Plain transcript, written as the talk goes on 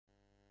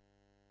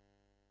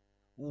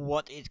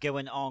What is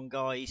going on,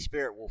 guys?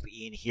 Spirit Wolf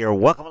Ian here.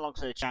 Welcome along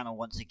to the channel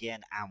once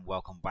again, and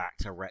welcome back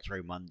to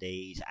Retro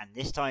Mondays. And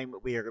this time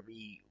we are going to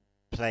be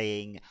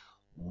playing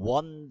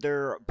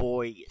Wonder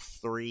Boy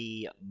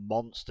 3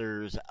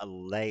 Monsters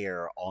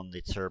Lair on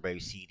the Turbo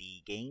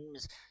CD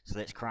games. So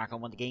let's crack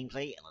on with the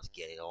gameplay and let's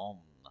get it on.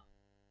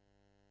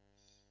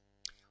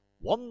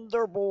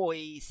 Wonder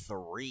Boy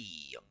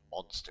 3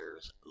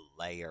 Monsters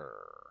Lair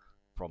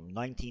from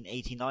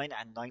 1989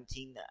 and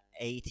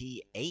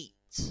 1988.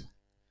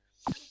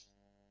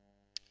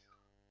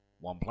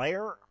 One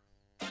player.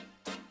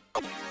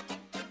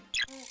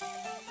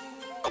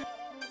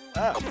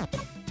 Oh.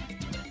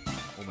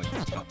 Almost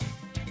missed up.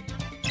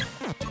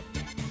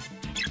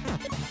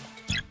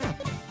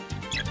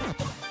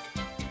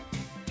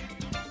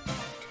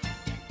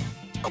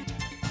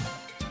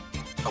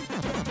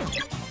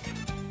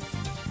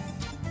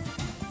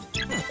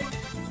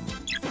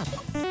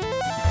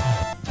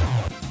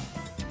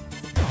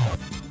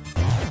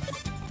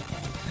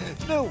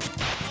 No!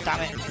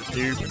 Damn it,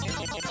 dude.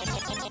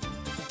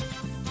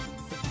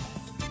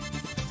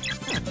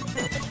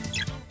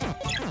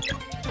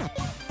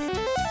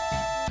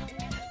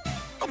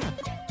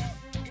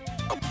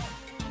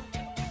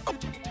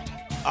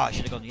 Oh, I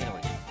should have gone the other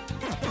way.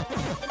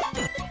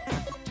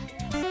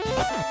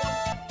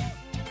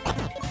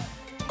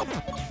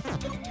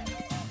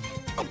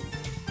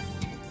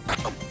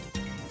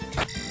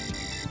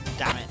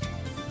 Damn it.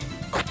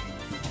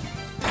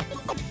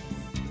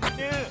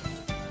 Yeah.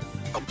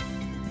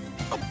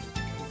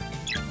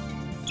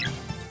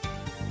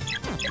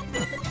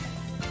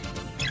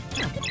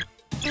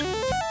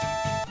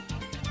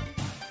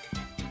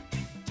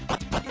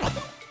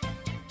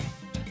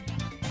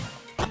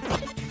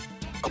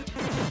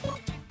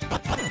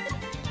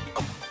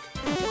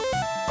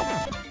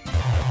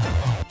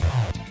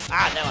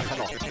 Ah, no, I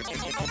come off.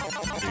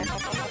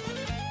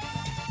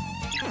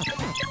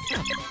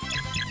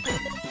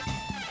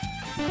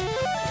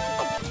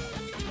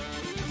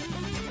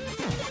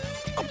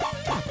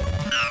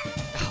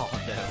 Oh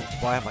no,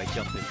 why am I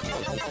jumping?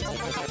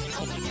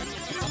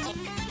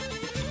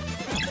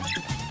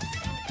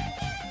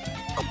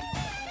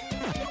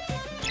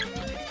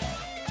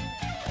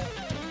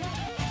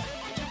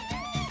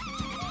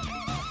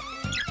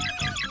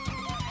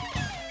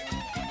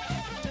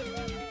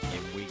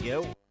 Here we go.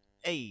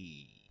 Hey.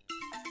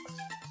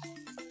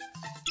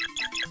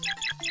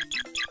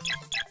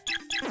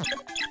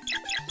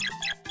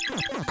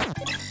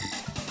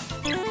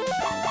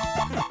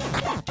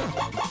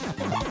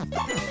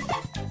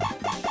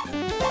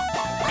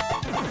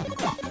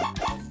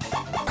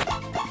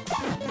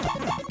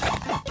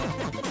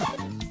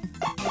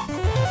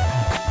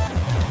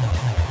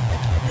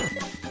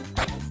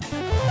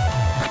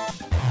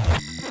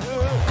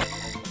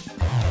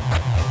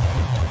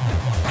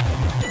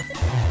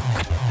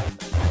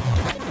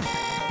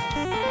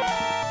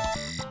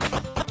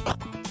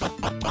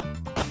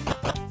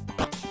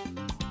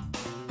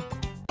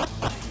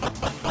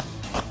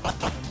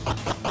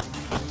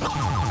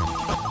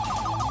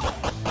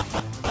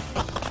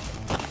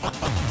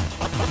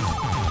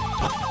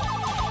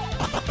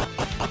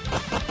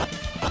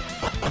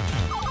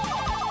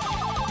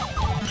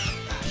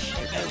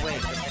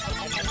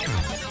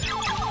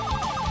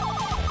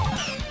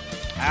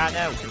 Ah,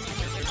 no.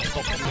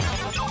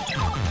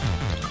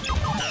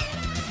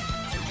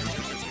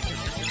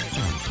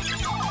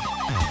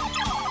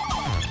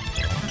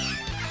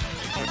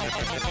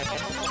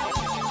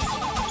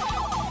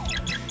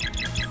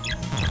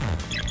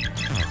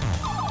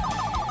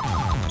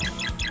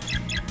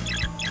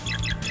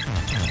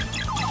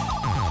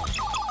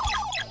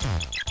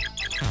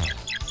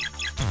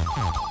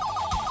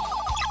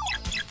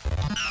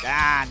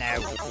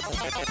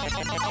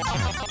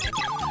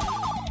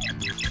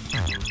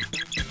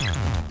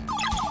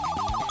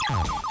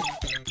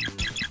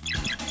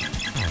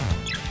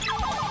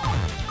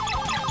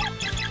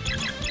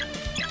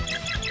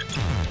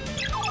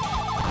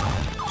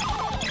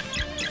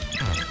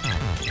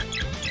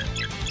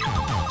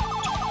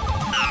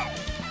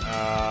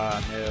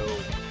 Ah, no.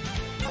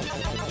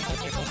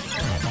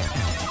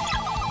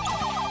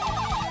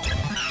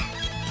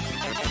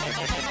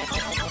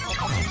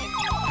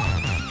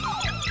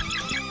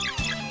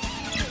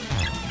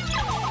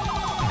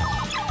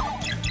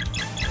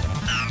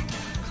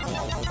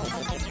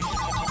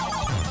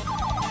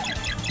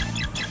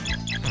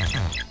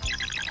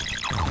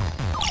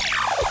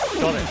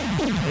 Got it.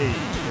 Hey.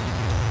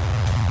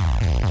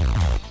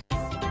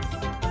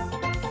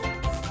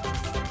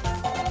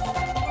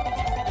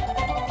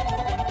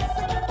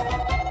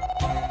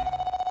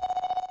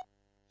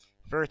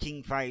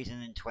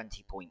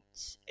 $13,020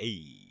 points.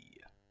 Hey.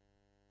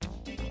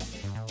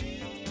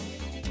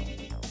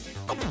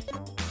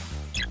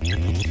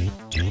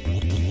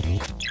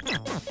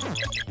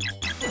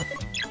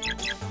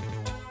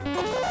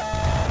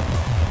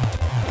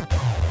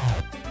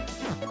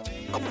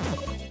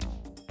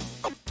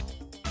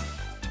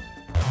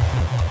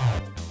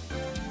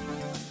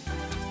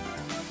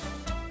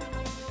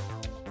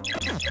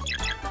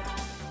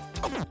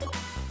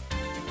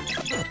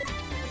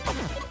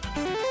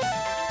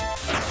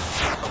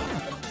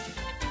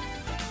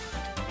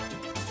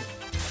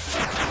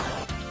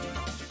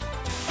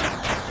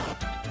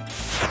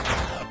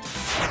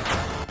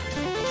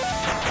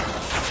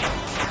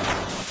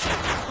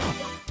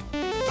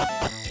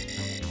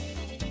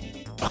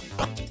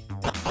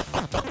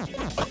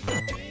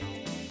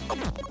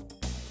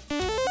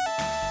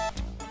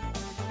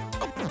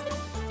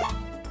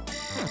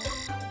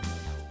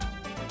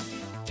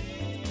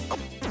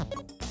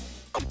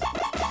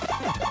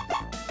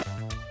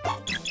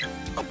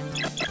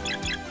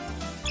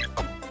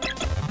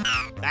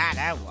 Ah,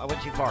 no, I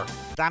went too far.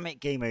 Damn it,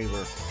 game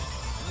over.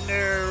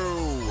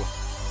 No!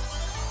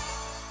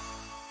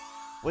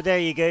 Well, there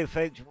you go,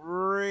 folks.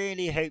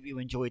 Really hope you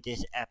enjoyed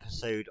this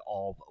episode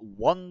of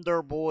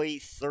Wonder Boy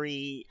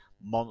 3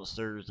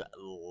 Monsters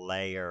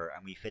Lair.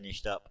 And we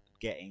finished up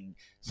getting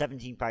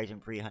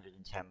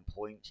 17,310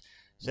 points.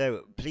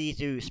 So please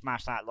do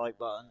smash that like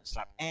button,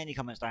 slap any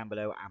comments down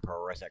below, and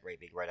press that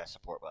great big red ass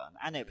support button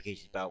and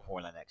notifications bell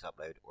for the next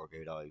upload or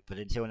go live. But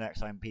until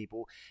next time,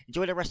 people,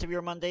 enjoy the rest of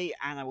your Monday,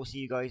 and I will see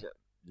you guys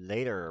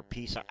later.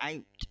 Peace out.